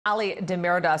Ali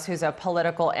Demirdas, who's a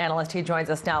political analyst, he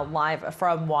joins us now live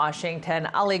from Washington.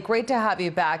 Ali, great to have you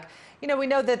back. You know, we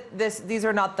know that these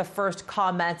are not the first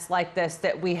comments like this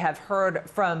that we have heard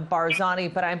from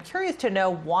Barzani, but I'm curious to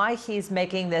know why he's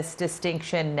making this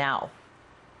distinction now.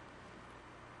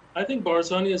 I think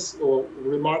Barzani's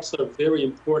remarks are very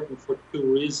important for two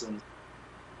reasons.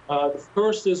 The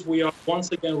first is we are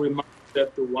once again reminded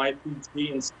that the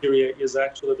YPG in Syria is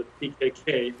actually the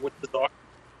PKK, which is the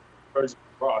Kurds in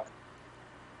Iraq.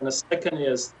 And the second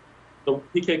is the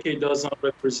PKK does not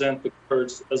represent the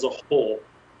Kurds as a whole.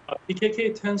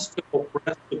 PKK tends to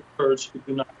oppress the Kurds who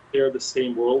do not share the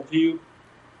same worldview.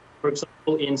 For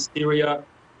example, in Syria,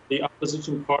 the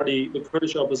opposition party, the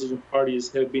Kurdish opposition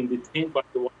parties have been detained by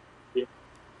the YPG.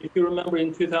 If you remember,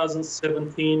 in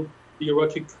 2017, the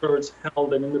Iraqi Kurds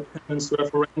held an independence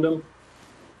referendum.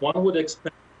 One would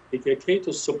expect the PKK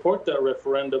to support that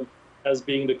referendum as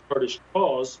being the Kurdish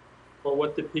cause, but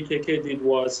what the PKK did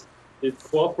was it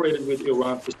cooperated with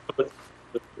Iran to sabotage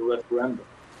the referendum.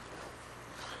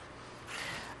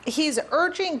 He's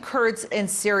urging Kurds in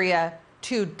Syria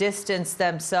to distance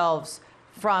themselves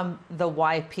from the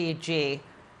YPG.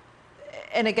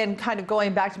 And again, kind of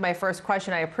going back to my first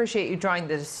question, I appreciate you drawing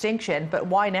the distinction, but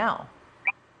why now?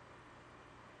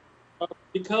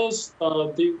 Because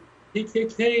the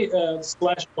PKK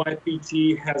slash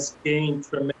YPG has gained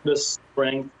tremendous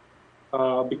strength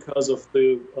because of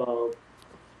the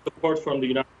support from the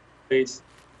United States.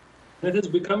 And it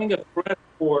is becoming a threat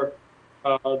for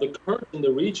the Kurds in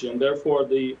the region. Therefore,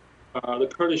 the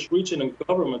Kurdish region and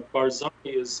government, Barzani,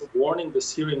 is warning the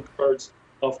Syrian Kurds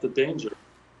of the danger.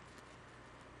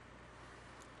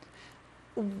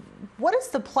 What is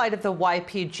the plight of the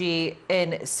YPG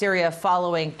in Syria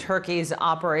following Turkey's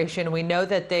operation? We know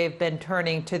that they've been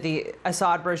turning to the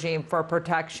Assad regime for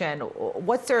protection.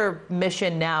 What's their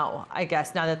mission now, I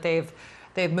guess, now that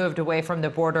they've moved away from the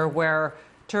border where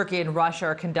Turkey and Russia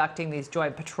are conducting these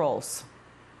joint patrols?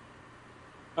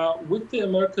 With the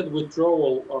American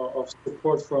withdrawal of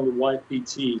support from the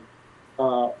YPG,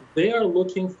 they are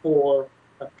looking for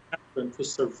a pattern to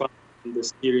survive in the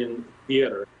Syrian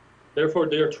theater. Therefore,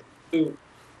 they are trying to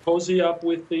cozy up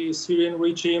with the Syrian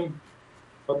regime.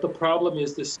 But the problem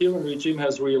is the Syrian regime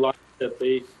has realized that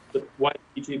the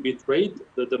YPG betrayed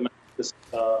the Damascus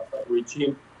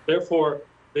regime. Therefore,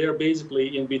 they are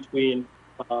basically in between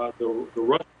the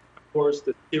Russian force,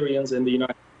 the Syrians, and the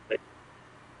United States.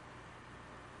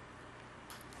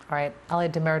 All right, Ali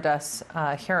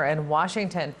Demirdas here in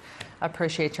Washington.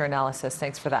 Appreciate your analysis.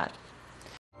 Thanks for that.